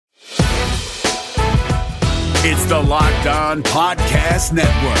It's the Locked On Podcast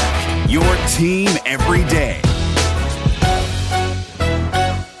Network, your team every day.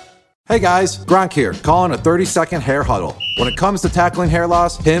 Hey guys, Gronk here, calling a 30-second hair huddle. When it comes to tackling hair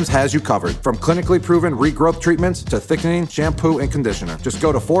loss, Hims has you covered. From clinically proven regrowth treatments to thickening, shampoo, and conditioner. Just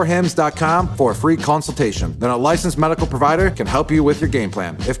go to 4hims.com for a free consultation. Then a licensed medical provider can help you with your game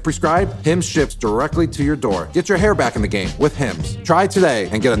plan. If prescribed, Hims ships directly to your door. Get your hair back in the game with Hims. Try today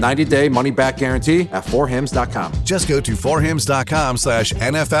and get a 90-day money-back guarantee at 4hims.com. Just go to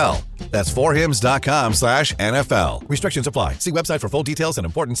 4hims.com/NFL. That's 4hims.com/NFL. Restrictions apply. See website for full details and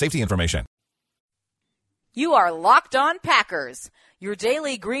important safety information. You are Locked On Packers, your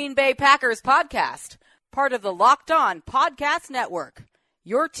daily Green Bay Packers podcast, part of the Locked On Podcast Network,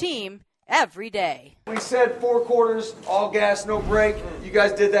 your team every day. We said 4 quarters, all gas, no break. You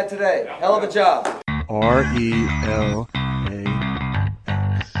guys did that today. Hell of a job. RELAX.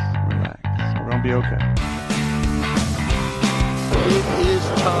 Relax. We're going to be okay. It is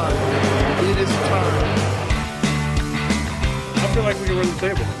time. It is time. I feel like we can run the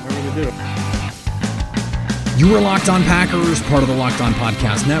table. I really do. You are Locked On Packers, part of the Locked On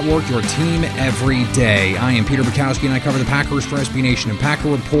Podcast Network, your team every day. I am Peter Bukowski, and I cover the Packers for SB Nation and Packer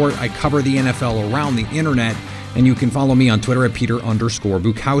Report. I cover the NFL around the internet, and you can follow me on Twitter at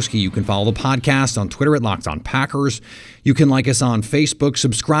Peter_Bukowski. You can follow the podcast on Twitter at Locked On Packers. You can like us on Facebook,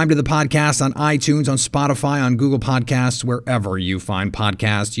 subscribe to the podcast on iTunes, on Spotify, on Google Podcasts, wherever you find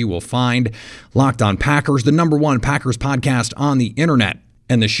podcasts, you will find Locked On Packers, the #1 Packers podcast on the internet.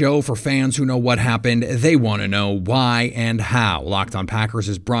 And the show for fans who know what happened, they want to know why and how. Locked On Packers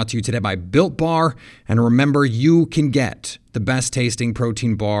is brought to you today by Built Bar. And remember, you can get the best tasting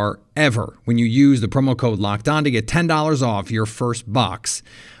protein bar ever when you use the promo code Locked On to get $10 off your first box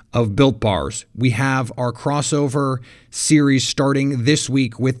of Built Bars. We have our crossover series starting this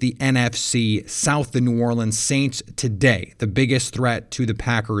week with the NFC South, the New Orleans Saints today. The biggest threat to the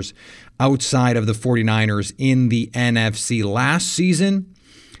Packers outside of the 49ers in the NFC last season,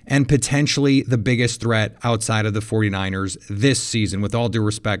 and potentially the biggest threat outside of the 49ers this season, with all due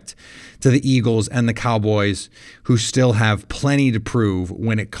respect to the Eagles and the Cowboys, who still have plenty to prove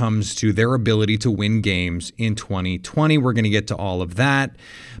when it comes to their ability to win games in 2020. We're going to get to all of that.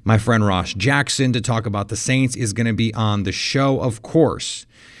 My friend Ross Jackson, to talk about the Saints, is going to be on the show, of course.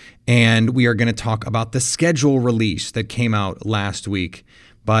 And we are going to talk about the schedule release that came out last week.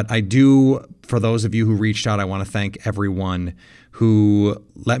 But I do, for those of you who reached out, I want to thank everyone who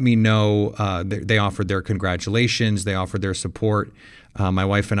let me know. They offered their congratulations. They offered their support. My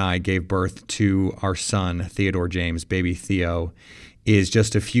wife and I gave birth to our son, Theodore James. Baby Theo is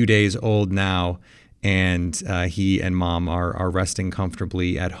just a few days old now, and he and mom are resting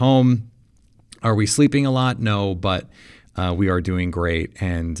comfortably at home. Are we sleeping a lot? No, but we are doing great.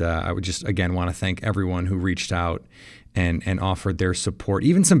 And I would just, again, want to thank everyone who reached out and offered their support,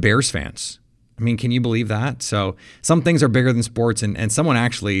 even some Bears fans. I mean, can you believe that? So some things are bigger than sports, and someone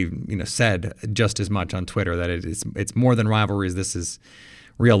actually, said just as much on Twitter that it's more than rivalries. This is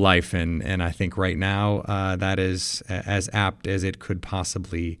real life, and I think right now that is as apt as it could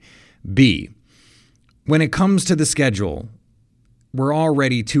possibly be. When it comes to the schedule, we're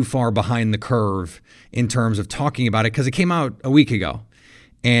already too far behind the curve in terms of talking about it because it came out a week ago.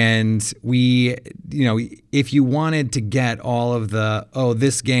 And we, if you wanted to get all of the,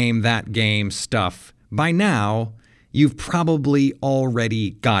 this game, that game stuff, by now, you've probably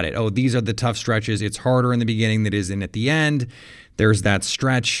already got it. These are the tough stretches. It's harder in the beginning than it is at the end. There's that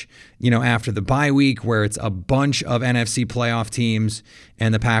stretch, after the bye week where it's a bunch of NFC playoff teams,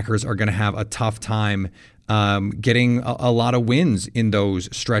 and the Packers are going to have a tough time getting a lot of wins in those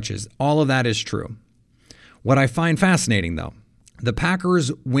stretches. All of that is true. What I find fascinating, though, the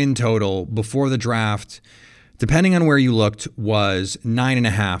Packers' win total before the draft, depending on where you looked, was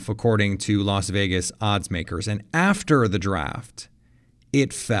 9.5, according to Las Vegas odds makers. And after the draft,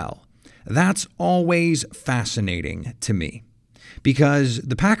 it fell. That's always fascinating to me because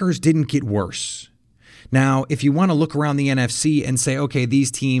the Packers didn't get worse. Now, if you want to look around the NFC and say, okay,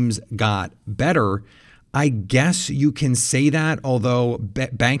 these teams got better, I guess you can say that, although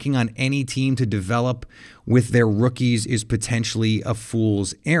banking on any team to develop with their rookies is potentially a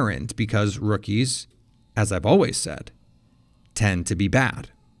fool's errand because rookies, as I've always said, tend to be bad.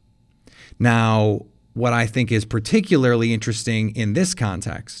 Now, what I think is particularly interesting in this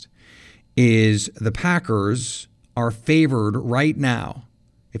context is the Packers are favored right now,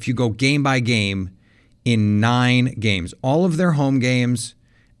 if you go game by game, in 9 games, all of their home games,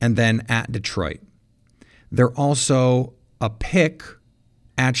 and then at Detroit. They're also a pick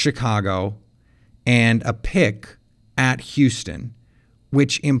at Chicago and a pick at Houston,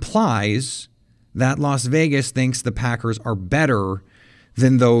 which implies that Las Vegas thinks the Packers are better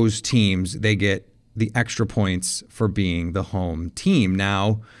than those teams. They get the extra points for being the home team.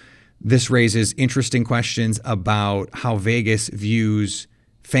 Now, this raises interesting questions about how Vegas views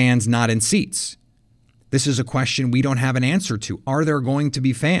fans not in seats. This is a question we don't have an answer to. Are there going to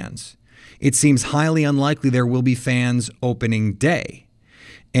be fans? It seems highly unlikely there will be fans opening day.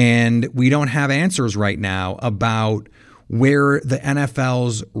 And we don't have answers right now about where the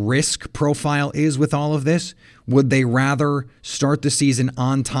NFL's risk profile is with all of this. Would they rather start the season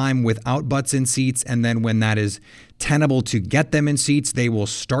on time without butts in seats, and then when that is tenable to get them in seats, they will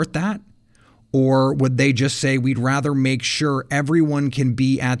start that? Or would they just say, we'd rather make sure everyone can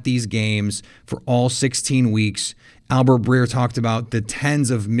be at these games for all 16 weeks? Albert Breer talked about the tens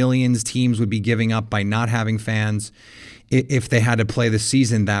of millions teams would be giving up by not having fans if they had to play the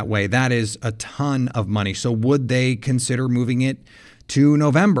season that way. That is a ton of money. So would they consider moving it to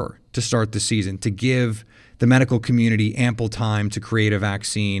November to start the season, to give the medical community ample time to create a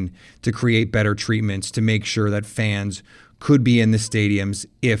vaccine, to create better treatments, to make sure that fans could be in the stadiums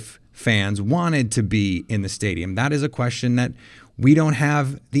if fans wanted to be in the stadium? That is a question that we don't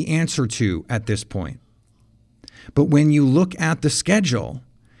have the answer to at this point. But when you look at the schedule,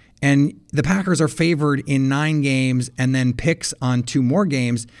 and the Packers are favored in 9 games and then picks on 2 more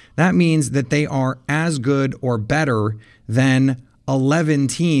games, that means that they are as good or better than 11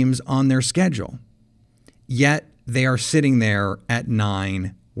 teams on their schedule. Yet they are sitting there at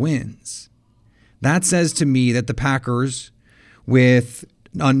 9 wins. That says to me that the Packers, with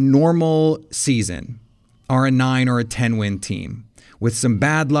a normal season, are a 9 or a 10 win team. With some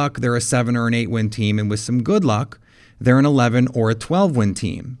bad luck, they're a 7 or an 8 win team. And with some good luck, they're an 11 or a 12 win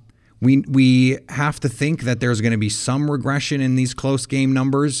team. We have to think that there's going to be some regression in these close game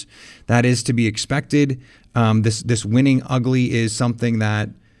numbers. That is to be expected. This winning ugly is something that,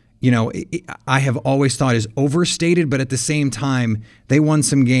 I have always thought is overstated, but at the same time, they won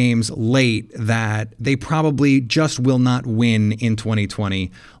some games late that they probably just will not win in 2020.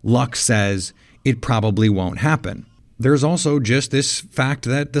 Luck says it probably won't happen. There's also just this fact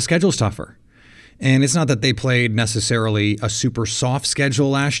that the schedule's tougher. And it's not that they played necessarily a super soft schedule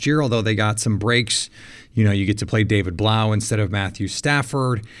last year, although they got some breaks. You get to play David Blau instead of Matthew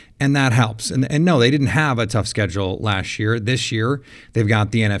Stafford, and that helps. And no, they didn't have a tough schedule last year. This year, they've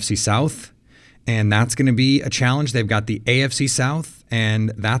got the NFC South, and that's going to be a challenge. They've got the AFC South,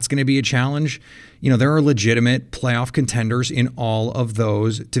 and that's going to be a challenge. There are legitimate playoff contenders in all of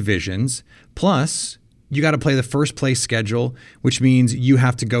those divisions. Plus, you got to play the first place schedule, which means you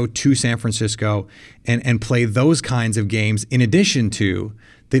have to go to San Francisco and play those kinds of games in addition to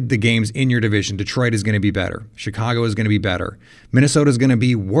the games in your division. Detroit is going to be better. Chicago is going to be better. Minnesota is going to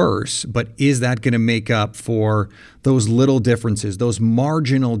be worse, but is that going to make up for those little differences, those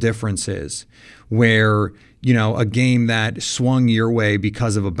marginal differences where, a game that swung your way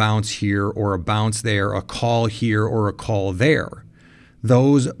because of a bounce here or a bounce there, a call here or a call there?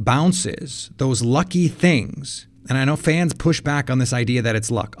 Those bounces, those lucky things, and I know fans push back on this idea that it's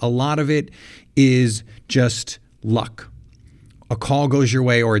luck. A lot of it is just luck. A call goes your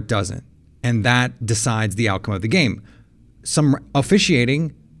way or it doesn't, and that decides the outcome of the game. Some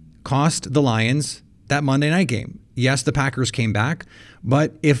officiating cost the Lions that Monday night game. Yes, the Packers came back,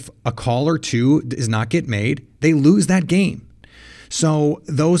 but if a call or two does not get made, they lose that game. So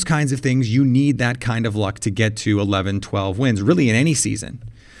those kinds of things, you need that kind of luck to get to 11, 12 wins, really in any season,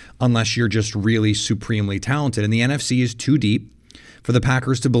 unless you're just really supremely talented. And the NFC is too deep for the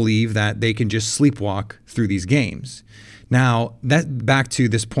Packers to believe that they can just sleepwalk through these games. Now, that back to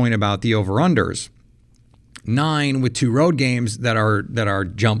this point about the over-unders. 9 with 2 road games that are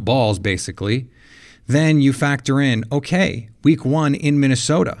jump balls, basically. Then you factor in, okay, week 1 in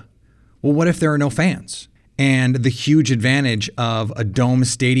Minnesota. Well, what if there are no fans? And the huge advantage of a dome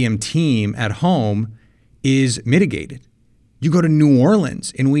stadium team at home is mitigated. You go to New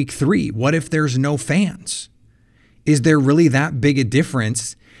Orleans in week 3. What if there's no fans? Is there really that big a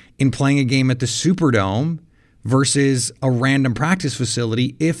difference in playing a game at the Superdome versus a random practice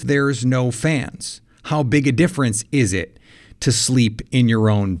facility if there's no fans? How big a difference is it to sleep in your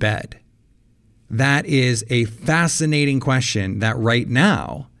own bed? That is a fascinating question that right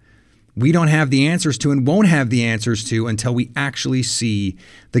now we don't have the answers to and won't have the answers to until we actually see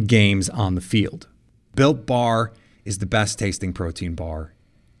the games on the field. Built Bar is the best tasting protein bar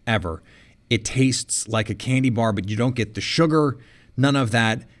ever. It tastes like a candy bar, but you don't get the sugar, none of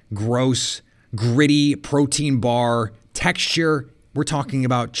that gross, gritty protein bar texture. We're talking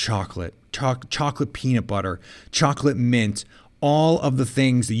about chocolate, chocolate peanut butter, chocolate mint, all of the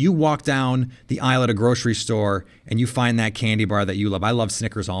things that you walk down the aisle at a grocery store and you find that candy bar that you love. I love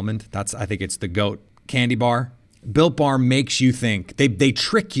Snickers Almond. I think it's the GOAT candy bar. Built Bar makes you think. They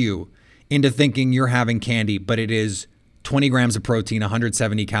trick you into thinking you're having candy, but it is 20 grams of protein,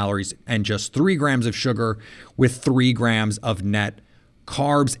 170 calories, and just 3 grams of sugar with 3 grams of net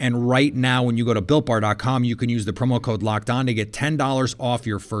carbs. And right now, when you go to BuiltBar.com, you can use the promo code LOCKEDON to get $10 off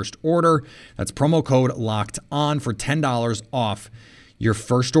your first order. That's promo code LOCKEDON for $10 off your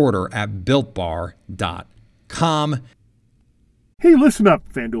first order at BuiltBar.com. Hey, listen up,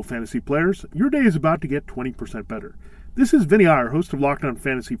 FanDuel fantasy players. Your day is about to get 20% better. This is Vinny Iyer, host of Locked On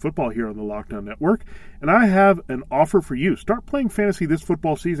Fantasy Football here on the Locked On Network, and I have an offer for you. Start playing fantasy this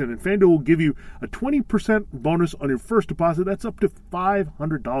football season, and FanDuel will give you a 20% bonus on your first deposit. That's up to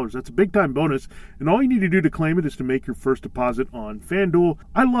 $500. That's a big-time bonus, and all you need to do to claim it is to make your first deposit on FanDuel.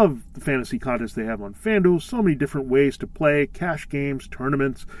 I love the fantasy contests they have on FanDuel. So many different ways to play, cash games,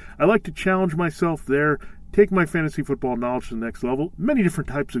 tournaments. I like to challenge myself there. Take my fantasy football knowledge to the next level. Many different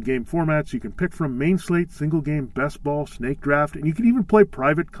types of game formats you can pick from: main slate, single game, best ball, snake draft, and you can even play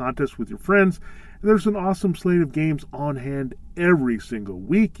private contests with your friends. And there's an awesome slate of games on hand every single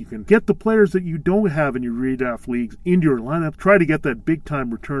week. You can get the players that you don't have in your redraft leagues into your lineup. Try to get that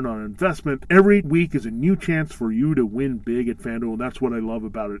big-time return on investment. Every week is a new chance for you to win big at FanDuel, and that's what I love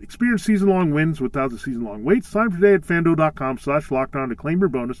about it. Experience season-long wins without the season-long waits. Sign up today at FanDuel.com/LockedOn to claim your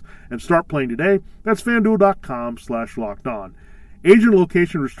bonus and start playing today. That's FanDuel.com/LockedOn. Age and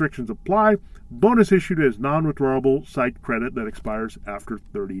location restrictions apply. Bonus issued as non-withdrawable site credit that expires after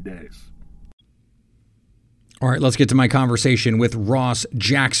 30 days. All right, let's get to my conversation with Ross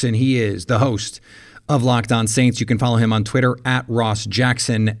Jackson. He is the host of Locked On Saints. You can follow him on Twitter at Ross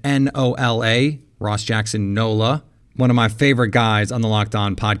Jackson, Nola, Ross Jackson Nola. One of my favorite guys on the Locked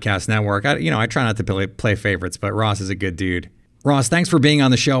On Podcast Network. I try not to play favorites, but Ross is a good dude. Ross, thanks for being on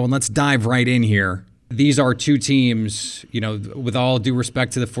the show, and let's dive right in here. These are two teams, with all due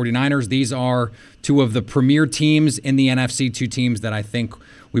respect to the 49ers, these are two of the premier teams in the NFC, two teams that I think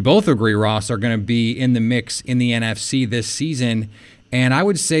we both agree, Ross, are going to be in the mix in the NFC this season. And I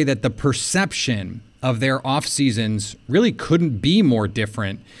would say that the perception of their off seasons really couldn't be more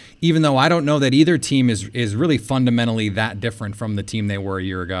different, even though I don't know that either team is really fundamentally that different from the team they were a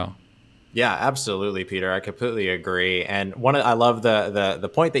year ago. Yeah, absolutely, Peter. I completely agree. And I love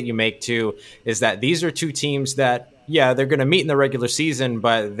the point that you make too, is that these are two teams that, yeah, they're going to meet in the regular season,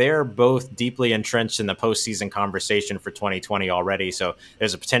 but they're both deeply entrenched in the postseason conversation for 2020 already. So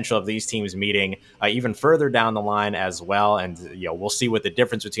there's a potential of these teams meeting even further down the line as well. And we'll see what the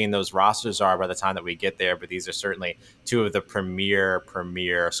difference between those rosters are by the time that we get there. But these are certainly two of the premier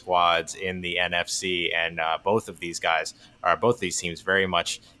squads in the NFC, and both of these teams very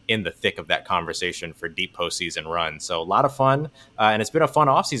much in the thick of that conversation for deep postseason runs. So a lot of fun. And it's been a fun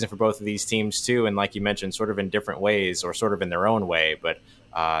offseason for both of these teams too. And like you mentioned, sort of in different ways or sort of in their own way, but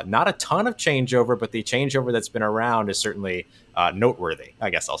not a ton of changeover, but the changeover that's been around is certainly noteworthy, I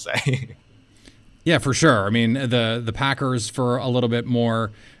guess I'll say. Yeah, for sure. I mean, the Packers for a little bit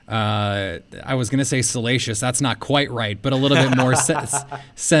more, I was going to say salacious. That's not quite right, but a little bit more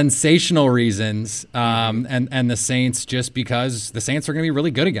sensational reasons. And the Saints, just because the Saints are going to be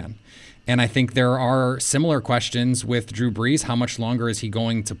really good again. And I think there are similar questions with Drew Brees. How much longer is he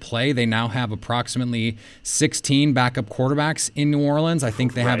going to play? They now have approximately 16 backup quarterbacks in New Orleans. I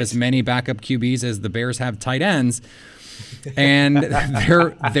think they have as many backup QBs as the Bears have tight ends. And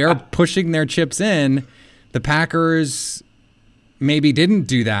they're pushing their chips in. The Packers maybe didn't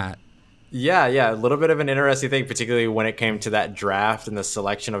do that. Yeah, a little bit of an interesting thing, particularly when it came to that draft and the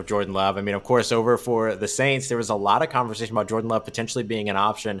selection of Jordan Love. I mean, of course, over for the Saints, there was a lot of conversation about Jordan Love potentially being an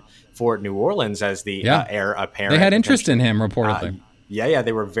option for New Orleans as the heir apparent. They had interest in him, reportedly. Yeah,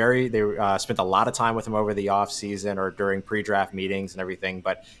 they spent a lot of time with him over the offseason or during pre-draft meetings and everything,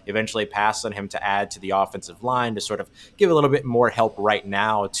 but eventually passed on him to add to the offensive line to sort of give a little bit more help right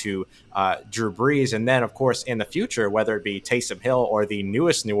now to Drew Brees. And then, of course, in the future, whether it be Taysom Hill or the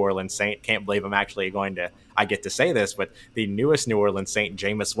newest New Orleans Saint, can't believe I'm actually I get to say this, but the newest New Orleans Saint,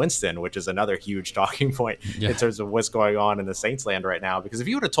 Jameis Winston, which is another huge talking point in terms of what's going on in the Saints land right now. Because if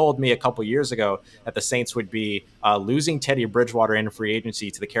you would have told me a couple years ago that the Saints would be losing Teddy Bridgewater in free agency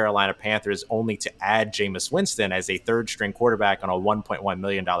to the Carolina Panthers only to add Jameis Winston as a third-string quarterback on a $1.1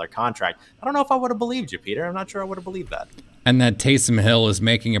 million contract, I don't know if I would have believed you, Peter. I'm not sure I would have believed that. And that Taysom Hill is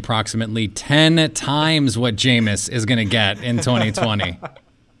making approximately 10 times what Jameis is going to get in 2020.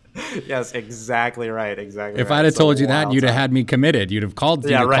 Yes, exactly right. Exactly. If I'd have told you that, you'd have had me committed. You'd have called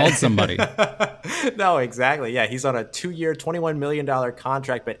somebody. No, exactly. Yeah, he's on a 2-year, $21 million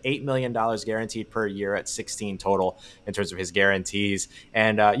contract, but $8 million guaranteed per year at 16 total in terms of his guarantees.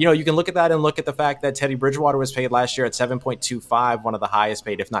 And, you can look at that and look at the fact that Teddy Bridgewater was paid last year at 7.25, one of the highest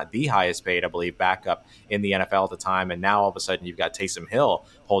paid, if not the highest paid, I believe, backup in the NFL at the time. And now all of a sudden you've got Taysom Hill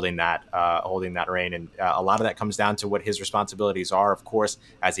holding that reign. And a lot of that comes down to what his responsibilities are, of course,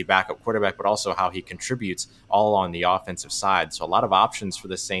 as a backup quarterback, but also how he contributes all on the offensive side. So a lot of options for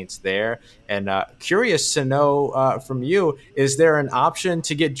the Saints there. And curious to know from you, is there an option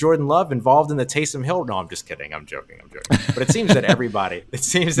to get Jordan Love involved in the Taysom Hill? No, I'm just kidding. I'm joking. But it seems that everybody,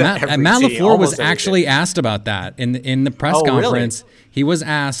 Matt LaFleur was actually asked about that in the press conference. Really? He was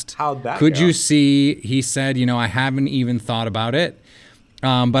asked, could you see, he said, I haven't even thought about it.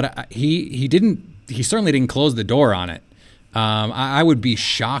 But he certainly didn't close the door on it. I would be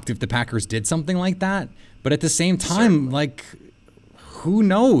shocked if the Packers did something like that. But at the same time, who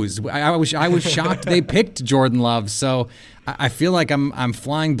knows? I was shocked they picked Jordan Love. So I feel like I'm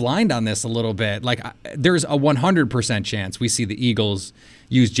flying blind on this a little bit. There's a 100% chance we see the Eagles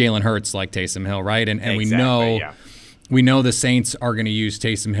use Jalen Hurts like Taysom Hill, right? And exactly, we know the Saints are going to use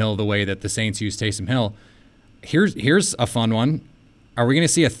Taysom Hill the way that the Saints use Taysom Hill. Here's a fun one. Are we going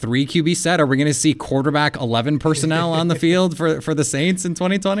to see a 3 QB set? Are we going to see quarterback 11 personnel on the field for the Saints in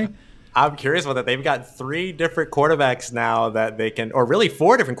 2020? I'm curious about that. They've got 3 different quarterbacks now that they can, or really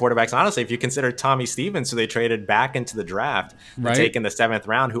 4 different quarterbacks, honestly, if you consider Tommy Stevens, who they traded back into the draft, right, to take in the 7th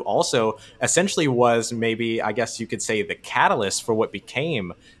round, who also essentially was maybe, I guess you could say, the catalyst for what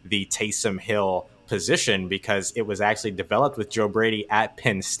became the Taysom Hill position, because it was actually developed with Joe Brady at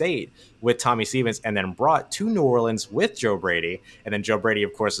Penn State with Tommy Stevens, and then brought to New Orleans with Joe Brady. And then Joe Brady,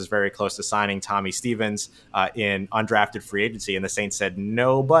 of course, is very close to signing Tommy Stevens in undrafted free agency. And the Saints said,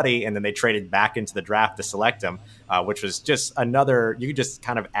 no, buddy. And then they traded back into the draft to select him, which was just another, you could just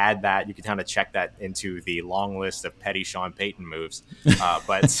kind of add that. You could kind of check that into the long list of petty Sean Payton moves.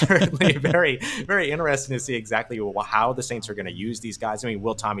 But certainly very, very interesting to see exactly how the Saints are going to use these guys. I mean,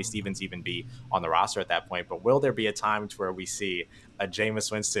 will Tommy Stevens even be on the roster at that point? But will there be a time to where we see a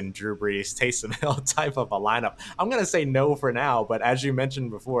Jameis Winston, Drew Brees, Taysom Hill type of a lineup? I'm going to say no for now, but as you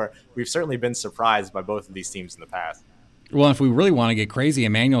mentioned before, we've certainly been surprised by both of these teams in the past. Well, if we really want to get crazy,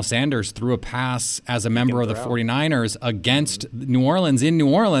 Emmanuel Sanders threw a pass as a member of the 49ers against New Orleans in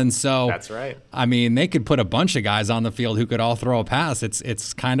New Orleans. So that's right. I mean, they could put a bunch of guys on the field who could all throw a pass.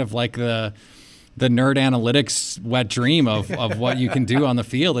 It's kind of like the nerd analytics wet dream of what you can do on the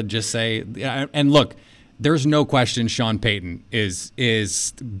field, and just say, and look, there's no question Sean Payton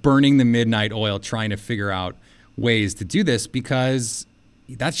is burning the midnight oil trying to figure out ways to do this, because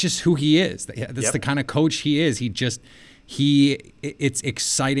that's just who he is. That's the kind of coach he is. It's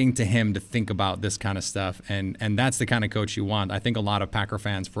exciting to him to think about this kind of stuff, and that's the kind of coach you want. I think a lot of Packer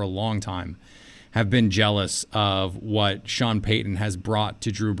fans for a long time have been jealous of what Sean Payton has brought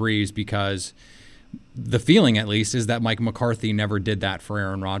to Drew Brees, because the feeling, at least, is that Mike McCarthy never did that for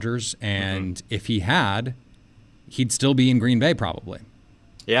Aaron Rodgers, and if he had, he'd still be in Green Bay probably.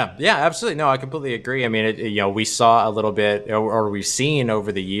 Yeah, absolutely. No, I completely agree. I mean, we saw a little bit, or we've seen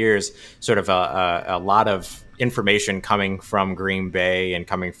over the years, sort of a lot of information coming from Green Bay and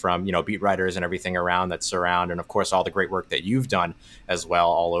coming from, beat writers and everything around that surround, and of course all the great work that you've done as well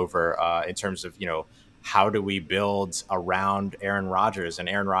all over in terms of, how do we build around Aaron Rodgers? And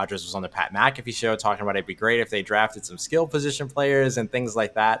Aaron Rodgers was on the Pat McAfee show talking about it'd be great if they drafted some skill position players and things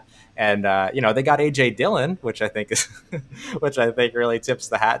like that. And, they got A.J. Dillon, which I think really tips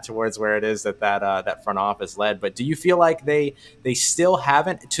the hat towards where it is that front office led. But do you feel like they still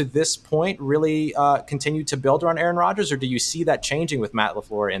haven't, to this point, really continued to build around Aaron Rodgers, or do you see that changing with Matt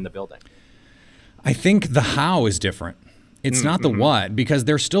LaFleur in the building? I think the how is different. It's not the what, because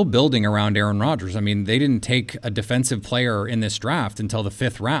they're still building around Aaron Rodgers. I mean, they didn't take a defensive player in this draft until the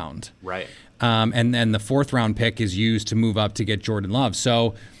 5th round. Right. And then the 4th round pick is used to move up to get Jordan Love.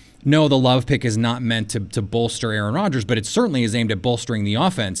 So, no, the Love pick is not meant to bolster Aaron Rodgers, but it certainly is aimed at bolstering the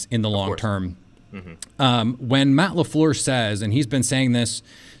offense in the long term. When Matt LaFleur says, and he's been saying this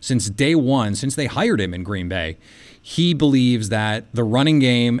since day one, since they hired him in Green Bay, he believes that the running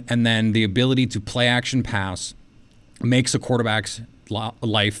game and then the ability to play action pass makes a quarterback's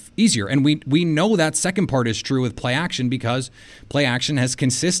life easier. And we know that second part is true with play action, because play action has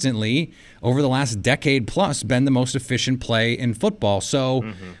consistently, over the last decade plus, been the most efficient play in football. So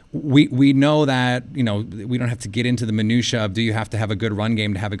we know that, we don't have to get into the minutia of do you have to have a good run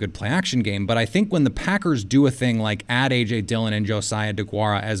game to have a good play action game. But I think when the Packers do a thing like add A.J. Dillon and Josiah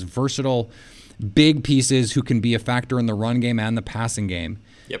DeGuara as versatile big pieces who can be a factor in the run game and the passing game,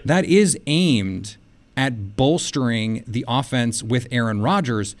 that is aimed at bolstering the offense with Aaron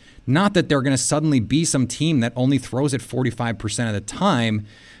Rodgers. Not that they're going to suddenly be some team that only throws it 45% of the time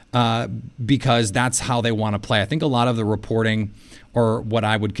because that's how they want to play. I think a lot of the reporting, or what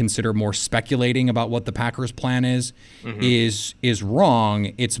I would consider more speculating about what the Packers' plan is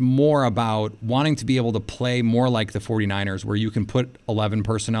wrong. It's more about wanting to be able to play more like the 49ers, where you can put 11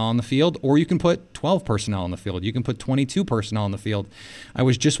 personnel on the field, or you can put 12 personnel on the field. You can put 22 personnel on the field. I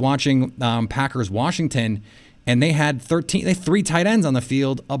was just watching Packers Washington, and they had 3 tight ends on the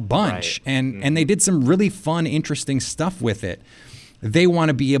field, a bunch, right. And they did some really fun, interesting stuff with it. They want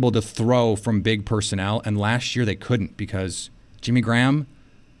to be able to throw from big personnel, and last year they couldn't because Jimmy Graham,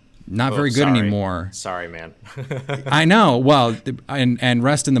 not very good anymore. Sorry, man. I know. Well, and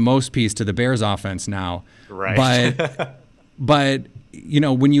rest in the most piece to the Bears offense now. Right. But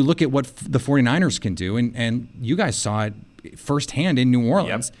when you look at what the 49ers can do, and you guys saw it firsthand in New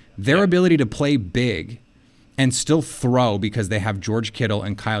Orleans, their ability to play big and still throw because they have George Kittle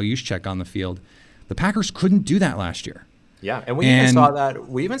and Kyle Juszczyk on the field, the Packers couldn't do that last year. Yeah, and we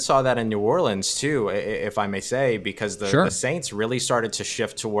even saw that in New Orleans too, if I may say, because the Saints really started to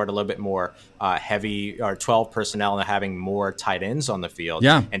shift toward a little bit more heavy or 12 personnel and having more tight ends on the field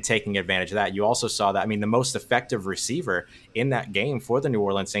and taking advantage of that. You also saw that. I mean, the most effective receiver in that game for the New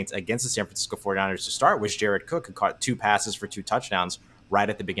Orleans Saints against the San Francisco 49ers to start was Jared Cook, who caught 2 passes for 2 touchdowns right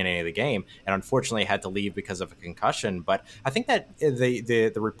at the beginning of the game, and unfortunately had to leave because of a concussion. But I think that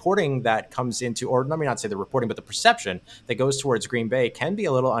the reporting that comes into, or let me not say the reporting, but the perception that goes towards Green Bay can be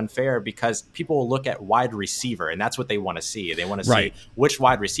a little unfair, because people will look at wide receiver, and that's what they want to see. They want to see which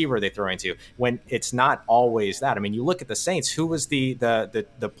wide receiver they throw into, when it's not always that. I mean, you look at the Saints, who was the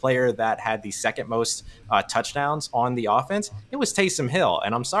player that had the second most touchdowns on the offense? It was Taysom Hill,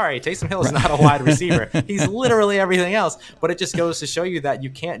 and I'm sorry, Taysom Hill is not a wide receiver. He's literally everything else, but it just goes to show you that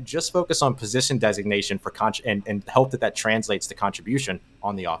you can't just focus on position designation for and hope that translates to contribution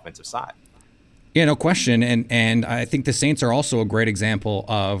on the offensive side. Yeah, no question. And I think the Saints are also a great example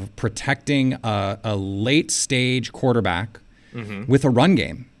of protecting a late stage quarterback with a run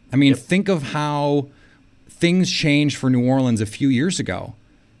game. I mean, think of how things changed for New Orleans a few years ago.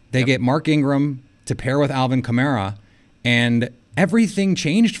 They get Mark Ingram to pair with Alvin Kamara, and everything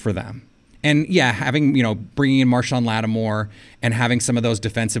changed for them. And having, bringing in Marshawn Lattimore and having some of those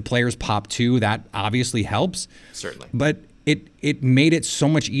defensive players pop too, that obviously helps. Certainly. But it made it so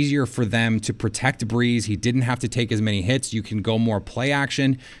much easier for them to protect Breeze. He didn't have to take as many hits. You can go more play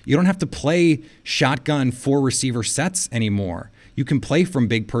action. You don't have to play shotgun 4 receiver sets anymore. You can play from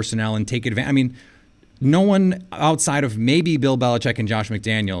big personnel and take advantage. I mean, no one outside of maybe Bill Belichick and Josh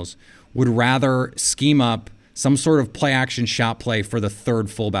McDaniels would rather scheme up some sort of play-action shot play for the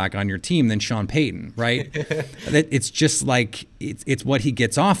third fullback on your team than Sean Payton, right? It's just like it's what he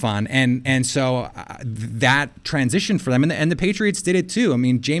gets off on, and so that transition for them, and the Patriots did it too. I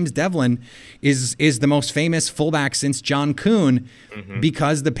mean, James Devlin is the most famous fullback since John Kuhn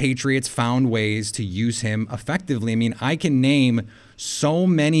because the Patriots found ways to use him effectively. I mean, I can name so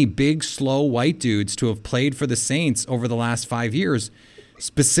many big, slow white dudes to have played for the Saints over the last 5 years,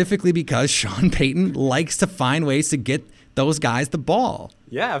 specifically because Sean Payton likes to find ways to get those guys the ball.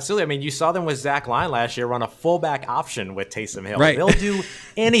 Yeah, absolutely. I mean, you saw them with Zach Line last year run a fullback option with Taysom Hill. Right. They'll do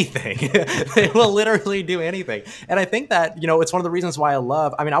anything. They will literally do anything. And I think that, it's one of the reasons why I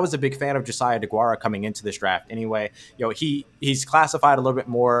was a big fan of Josiah DeGuara coming into this draft anyway. He's classified a little bit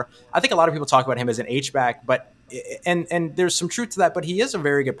more. I think a lot of people talk about him as an H-back, but and there's some truth to that, but he is a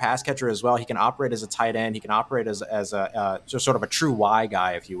very good pass catcher as well. He can operate as a tight end. He can operate as a just sort of a true Y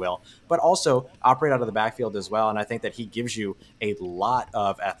guy, if you will, but also operate out of the backfield as well. And I think that he gives you a lot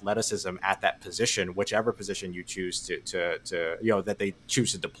of athleticism at that position, whichever position you choose to that they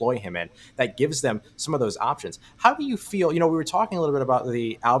choose to deploy him in. That gives them some of those options. How do you feel? We were talking a little bit about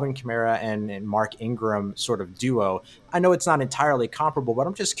the Alvin Kamara and Mark Ingram sort of duo. I know it's not entirely comparable, but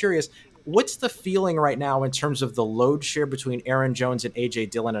I'm just curious. What's the feeling right now in terms of the load share between Aaron Jones and A.J.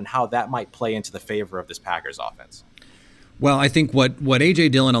 Dillon, and how that might play into the favor of this Packers offense? Well, I think what A.J.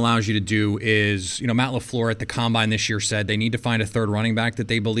 Dillon allows you to do is, Matt LaFleur at the Combine this year said they need to find a third running back that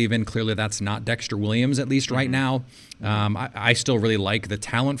they believe in. Clearly, that's not Dexter Williams, at least right now. I still really like the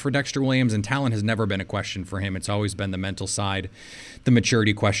talent for Dexter Williams, and talent has never been a question for him. It's always been the mental side, the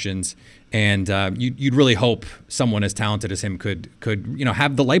maturity questions. And you'd really hope someone as talented as him could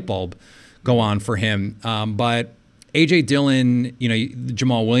have the light bulb go on for him. But A.J. Dillon,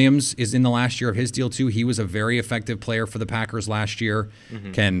 Jamal Williams is in the last year of his deal too. He was a very effective player for the Packers last year.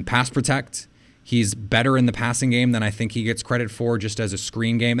 Can pass protect. He's better in the passing game than I think he gets credit for, just as a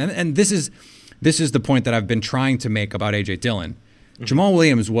screen game. And this is the point that I've been trying to make about A.J. Dillon. Jamal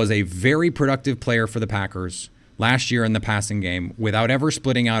Williams was a very productive player for the Packers last year in the passing game without ever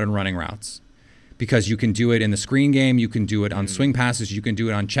splitting out and running routes, because you can do it in the screen game, you can do it on swing passes, you can do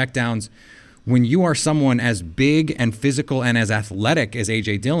it on checkdowns. When you are someone as big and physical and as athletic as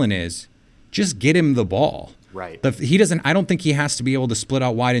A.J. Dillon is, just get him the ball. Right. I don't think he has to be able to split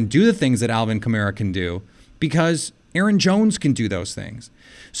out wide and do the things that Alvin Kamara can do, because Aaron Jones can do those things.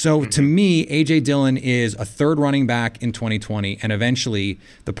 So to me, A.J. Dillon is a third running back in 2020 and eventually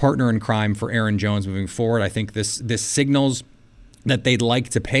the partner in crime for Aaron Jones moving forward. I think this signals that they'd like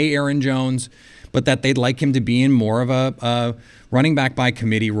to pay Aaron Jones, but that they'd like him to be in more of a running back by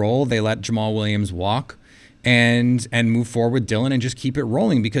committee role. They let Jamal Williams walk and move forward with Dillon and just keep it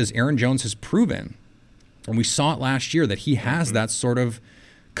rolling, because Aaron Jones has proven, and we saw it last year, that he has that sort of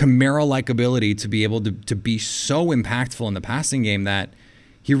Kamara-like ability to be able to be so impactful in the passing game that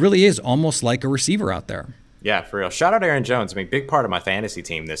he really is almost like a receiver out there. Yeah, for real. Shout out Aaron Jones. I mean, big part of my fantasy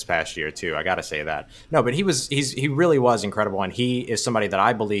team this past year too. I got to say that. No, but he really was incredible, and he is somebody that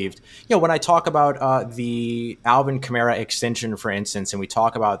I believed. When I talk about the Alvin Kamara extension, for instance, and we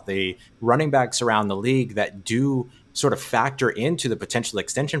talk about the running backs around the league that do sort of factor into the potential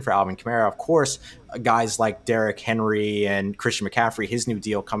extension for Alvin Kamara. Of course, guys like Derrick Henry and Christian McCaffrey, his new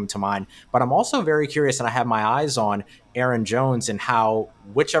deal come to mind. But I'm also very curious, and I have my eyes on Aaron Jones and how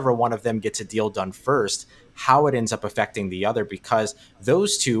whichever one of them gets a deal done first, how it ends up affecting the other, because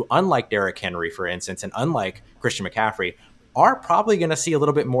those two, unlike Derrick Henry, for instance, and unlike Christian McCaffrey, are probably going to see a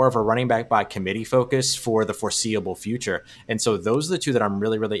little bit more of a running back by committee focus for the foreseeable future. And so those are the two that I'm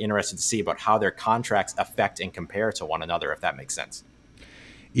really, really interested to see about how their contracts affect and compare to one another, if that makes sense.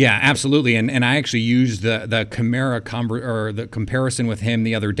 Yeah, absolutely. And I actually used the Kamara the comparison with him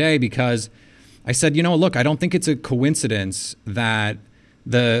the other day, because I said, look, I don't think it's a coincidence that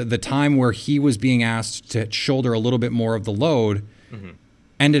the time where he was being asked to shoulder a little bit more of the load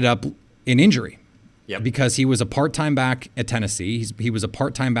ended up in injury. Yep. Because he was a part-time back at Tennessee. He was a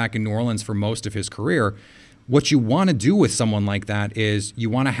part-time back in New Orleans for most of his career. What you want to do with someone like that is you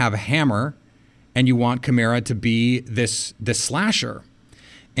want to have a hammer, and you want Kamara to be this slasher.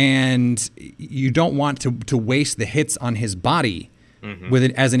 And you don't want to waste the hits on his body with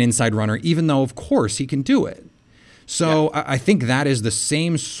it as an inside runner, even though, of course, he can do it. So I think that is the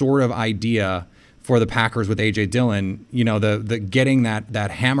same sort of idea for the Packers with A.J. Dillon, the getting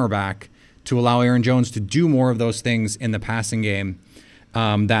that hammer back to allow Aaron Jones to do more of those things in the passing game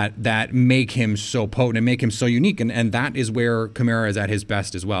that make him so potent and make him so unique. And that is where Kamara is at his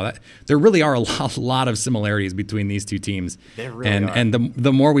best as well. There really are a lot of similarities between these two teams. There really are. And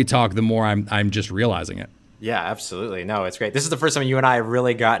the more we talk, the more I'm just realizing it. Yeah, absolutely. No, it's great. This is the first time you and I have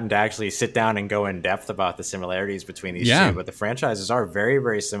really gotten to actually sit down and go in depth about the similarities between these two. But the franchises are very,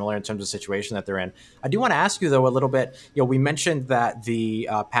 very similar in terms of the situation that they're in. I do want to ask you, though, a little bit. We mentioned that the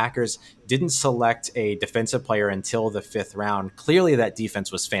Packers didn't select a defensive player until the 5th round. Clearly, that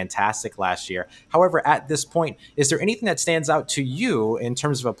defense was fantastic last year. However, at this point, is there anything that stands out to you in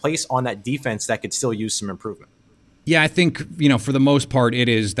terms of a place on that defense that could still use some improvement? Yeah, I think, for the most part, it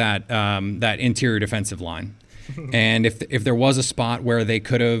is that interior defensive line. And if there was a spot where they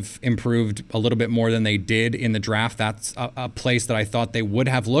could have improved a little bit more than they did in the draft, that's a place that I thought they would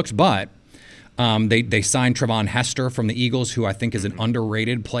have looked. But they signed Trevon Hester from the Eagles, who I think is an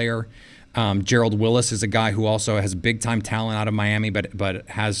underrated player. Gerald Willis is a guy who also has big-time talent out of Miami, but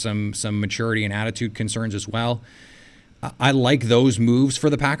has some maturity and attitude concerns as well. I like those moves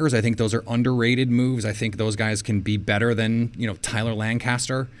for the Packers. I think those are underrated moves. I think those guys can be better than Tyler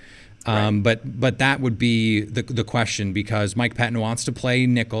Lancaster. Right. But that would be the question, because Mike Patton wants to play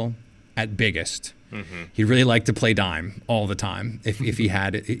nickel at biggest. He'd really like to play dime all the time if he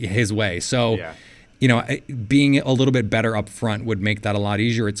had his way. So, being a little bit better up front would make that a lot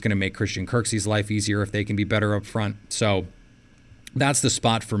easier. It's going to make Christian Kirksey's life easier if they can be better up front. So that's the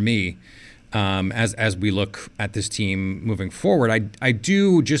spot for me. As we look at this team moving forward, I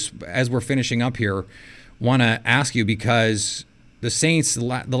do, just as we're finishing up here, want to ask you, because the Saints, the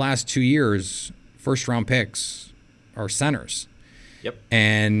last 2 years, first-round picks are centers. Yep.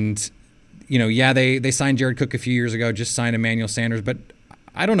 And, they signed Jared Cook a few years ago, just signed Emmanuel Sanders, but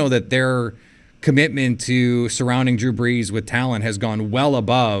I don't know that their commitment to surrounding Drew Brees with talent has gone well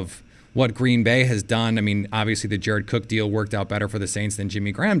above what Green Bay has done. I mean, obviously the Jared Cook deal worked out better for the Saints than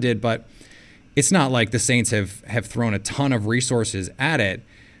Jimmy Graham did, but it's not like the Saints have thrown a ton of resources at it.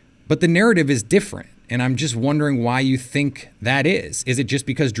 But the narrative is different, and I'm just wondering why you think that is. Is it just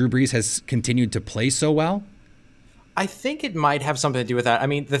because Drew Brees has continued to play so well? I think it might have something to do with that. I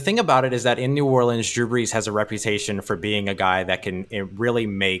mean, the thing about it is that in New Orleans, Drew Brees has a reputation for being a guy that can really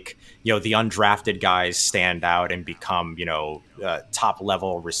make, the undrafted guys stand out and become, top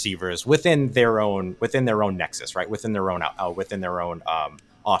level receivers within their own nexus, right? Within their own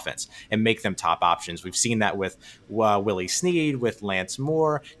offense, and make them top options. We've seen that with Willie Snead, with Lance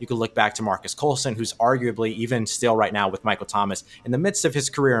Moore. You could look back to Marcus Colston, who's arguably, even still right now with Michael Thomas, in the midst of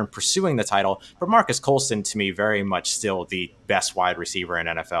his career and pursuing the title. But Marcus Colston, to me, very much still the best wide receiver in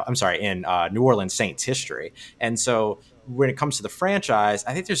New Orleans Saints history. And so when it comes to the franchise,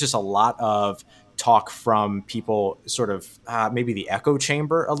 I think there's just a lot of talk from people, sort of maybe the echo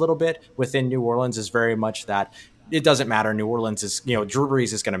chamber a little bit within New Orleans is very much that it doesn't matter. New Orleans is, Drew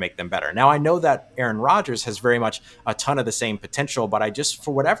Brees is going to make them better. Now, I know that Aaron Rodgers has very much a ton of the same potential, but I just,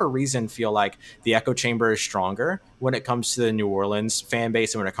 for whatever reason, feel like the echo chamber is stronger when it comes to the New Orleans fan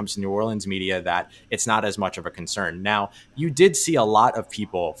base and when it comes to New Orleans media, that it's not as much of a concern. Now, you did see a lot of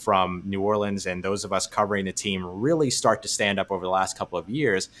people from New Orleans and those of us covering the team really start to stand up over the last couple of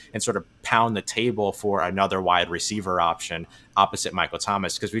years and sort of pound the table for another wide receiver option opposite Michael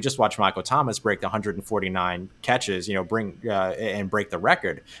Thomas, because we just watched Michael Thomas break the 149 catches, and break the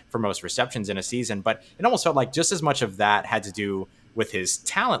record for most receptions in a season. But it almost felt like just as much of that had to do with his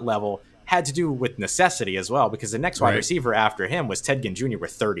talent level, had to do with necessity as well, because the next wide receiver after him was Ted Ginn Jr.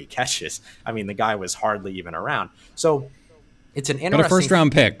 with 30 catches. I mean, the guy was hardly even around. So it's an interesting, but a first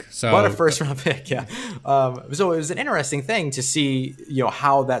round pick. So what a first round pick, yeah. So it was an interesting thing to see,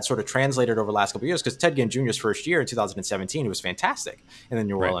 how that sort of translated over the last couple of years, because Ted Ginn Jr.'s first year in 2017, he was fantastic in the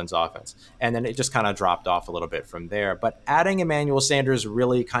New Orleans offense, and then it just kind of dropped off a little bit from there. But adding Emmanuel Sanders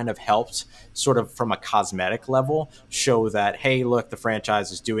really kind of helped, sort of from a cosmetic level, show that, hey, look, the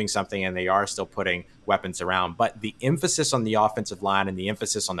franchise is doing something, and they are still putting weapons around. But the emphasis on the offensive line and the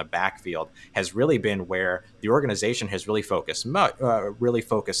emphasis on the backfield has really been where the organization has really focused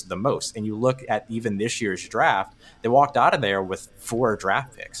the most. And you look at even this year's draft, they walked out of there with 4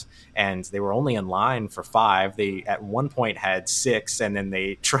 draft picks, and they were only in line for 5. They at one point had 6, and then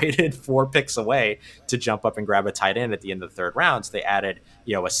they traded 4 picks away to jump up and grab a tight end at the end of the 3rd round. So they added,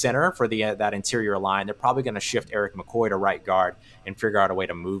 a center for that interior line. They're probably going to shift Eric McCoy to right guard and figure out a way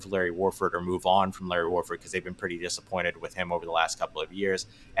to move Larry Warford or move on from Larry Warford, because they've been pretty disappointed with him over the last couple of years,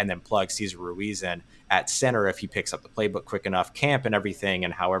 and then plug Cesar Ruiz in at center if he picks up the playbook quick enough. Camp and everything,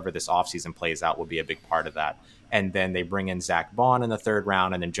 and however this offseason plays out, will be a big part of that. And then they bring in Zach Bond in the 3rd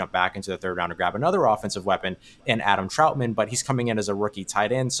round, and then jump back into the 3rd round to grab another offensive weapon in Adam Troutman, but he's coming in as a rookie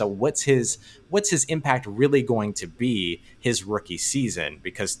tight end. So what's his impact really going to be his rookie season?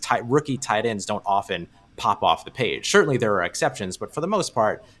 Because rookie tight ends don't often pop off the page. Certainly there are exceptions, but for the most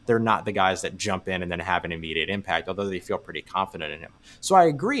part, they're not the guys that jump in and then have an immediate impact, although they feel pretty confident in him. So I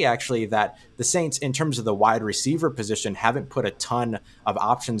agree, actually, that the Saints, in terms of the wide receiver position, haven't put a ton of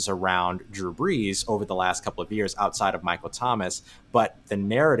options around Drew Brees over the last couple of years outside of Michael Thomas, but the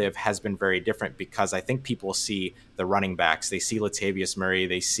narrative has been very different, because I think people see the running backs. They see Latavius Murray,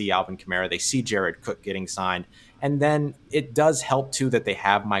 they see Alvin Kamara, they see Jared Cook getting signed. And then it does help, too, that they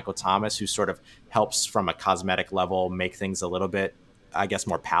have Michael Thomas, who sort of helps from a cosmetic level make things a little bit, I guess,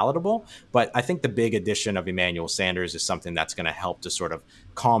 more palatable. But I think the big addition of Emmanuel Sanders is something that's going to help to sort of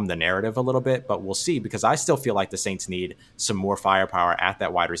calm the narrative a little bit. But we'll see, because I still feel like the Saints need some more firepower at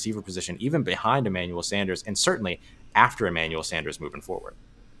that wide receiver position, even behind Emmanuel Sanders, and certainly after Emmanuel Sanders moving forward.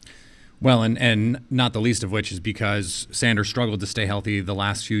 Well, and not the least of which is because Sanders struggled to stay healthy the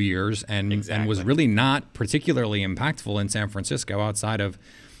last few years and was really not particularly impactful in San Francisco outside of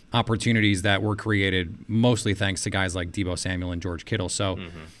opportunities that were created mostly thanks to guys like Deebo Samuel and George Kittle. So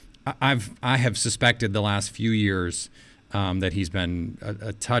I have suspected the last few years that he's been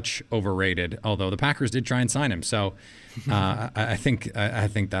a touch overrated, although the Packers did try and sign him. So I think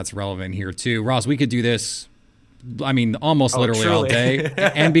that's relevant here too. Ross, we could do this, I mean, almost literally all day.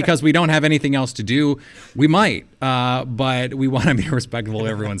 And because we don't have anything else to do, we might. But we want to be respectful of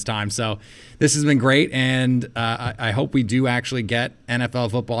everyone's time. So this has been great. And I hope we do actually get NFL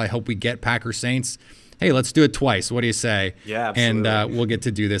football. I hope we get Packers Saints. Hey, let's do it twice. What do you say? Yeah, absolutely. And we'll get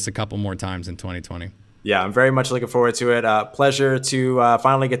to do this a couple more times in 2020. Yeah, I'm very much looking forward to it. Pleasure to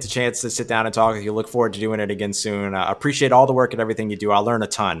finally get the chance to sit down and talk with you. Look forward to doing it again soon. Appreciate all the work and everything you do. I'll learn a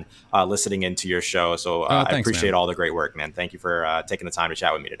ton listening into your show. So thanks, I appreciate man. all the great work, man. Thank you for taking the time to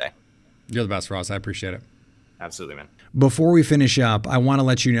chat with me today. You're the best, Ross. I appreciate it. Absolutely, man. Before we finish up, I want to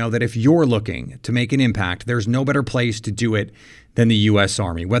let you know that if you're looking to make an impact, there's no better place to do it than the U.S.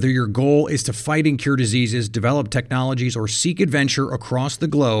 Army. Whether your goal is to fight and cure diseases, develop technologies, or seek adventure across the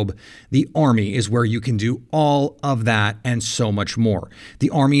globe, the Army is where you can do all of that and so much more. The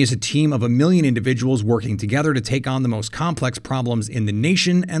Army is a team of 1 million individuals working together to take on the most complex problems in the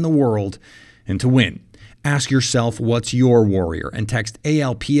nation and the world, and to win. Ask yourself, what's your warrior? And text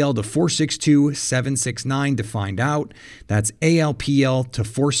ALPL to 462-769 to find out. That's ALPL to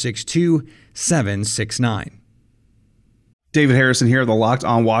 462-769. David Harrison here, the Locked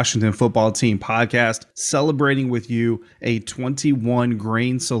On Washington Football Team podcast, celebrating with you a 21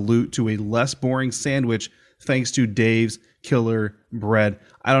 grain salute to a less boring sandwich thanks to Dave's Killer Bread.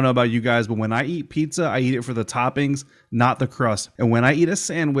 I don't know about you guys, but when I eat pizza, I eat it for the toppings, not the crust. And when I eat a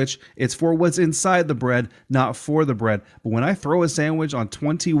sandwich, it's for what's inside the bread, not for the bread. But when I throw a sandwich on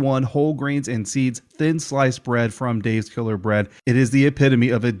 21 whole grains and seeds, thin sliced bread from Dave's Killer Bread, it is the epitome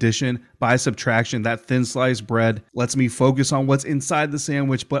of addition by subtraction. That thin sliced bread lets me focus on what's inside the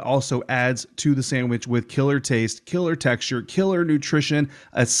sandwich, but also adds to the sandwich with killer taste, killer texture, killer nutrition,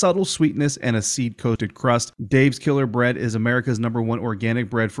 a subtle sweetness, and a seed-coated crust. Dave's Killer Bread is America's #1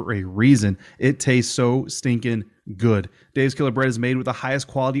 organic bread for a reason. It tastes so stinking good. Dave's Killer Bread is made with the highest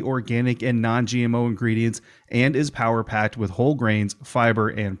quality organic and non-GMO ingredients and is power-packed with whole grains, fiber,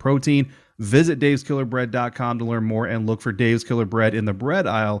 and protein. Visit daveskillerbread.com to learn more and look for Dave's Killer Bread in the bread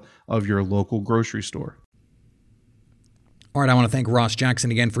aisle of your local grocery store. All right, I want to thank Ross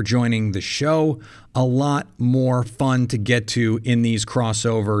Jackson again for joining the show. A lot more fun to get to in these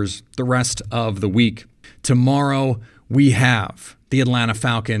crossovers the rest of the week. Tomorrow, we have the Atlanta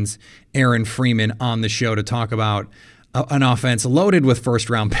Falcons' Aaron Freeman on the show to talk about an offense loaded with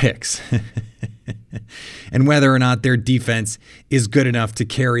first-round picks and whether or not their defense is good enough to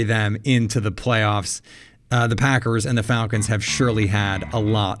carry them into the playoffs. The Packers and the Falcons have surely had a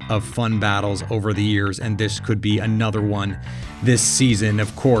lot of fun battles over the years, and this could be another one this season.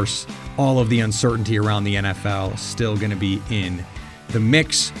 Of course, all of the uncertainty around the NFL still going to be in the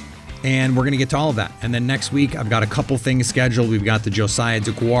mix. And we're going to get to all of that. And then next week, I've got a couple things scheduled. We've got the Josiah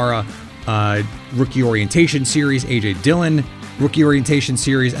DeGuara Rookie Orientation Series, A.J. Dillon Rookie Orientation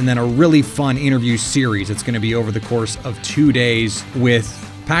Series, and then a really fun interview series. It's going to be over the course of 2 days with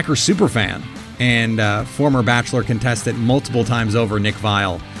Packers superfan and former Bachelor contestant multiple times over, Nick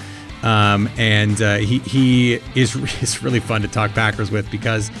Vial. He is really fun to talk Packers with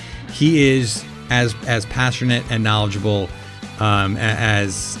because he is as passionate and knowledgeable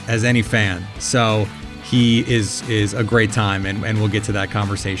as any fan. So he is a great time, and we'll get to that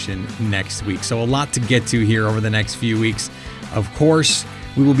conversation next week. So a lot to get to here over the next few weeks. Of course,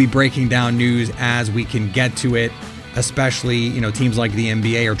 we will be breaking down news as we can get to it, especially, teams like the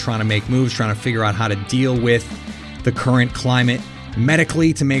NBA are trying to make moves, trying to figure out how to deal with the current climate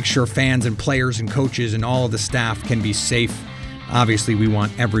medically to make sure fans and players and coaches and all of the staff can be safe. Obviously, we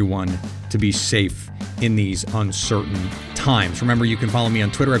want everyone to be safe in these uncertain times. Remember, you can follow me on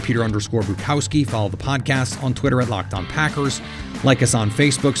Twitter at Peter_Bukowski. Follow the podcast on Twitter at Locked On Packers. Like us on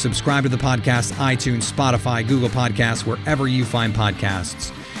Facebook. Subscribe to the podcast, iTunes, Spotify, Google Podcasts, wherever you find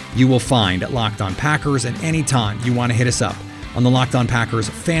podcasts. You will find Locked On Packers. And anytime you want to hit us up on the Locked On Packers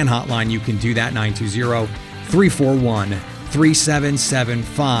fan hotline, you can do that,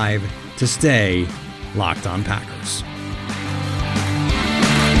 920-341-3775, to stay Locked On Packers.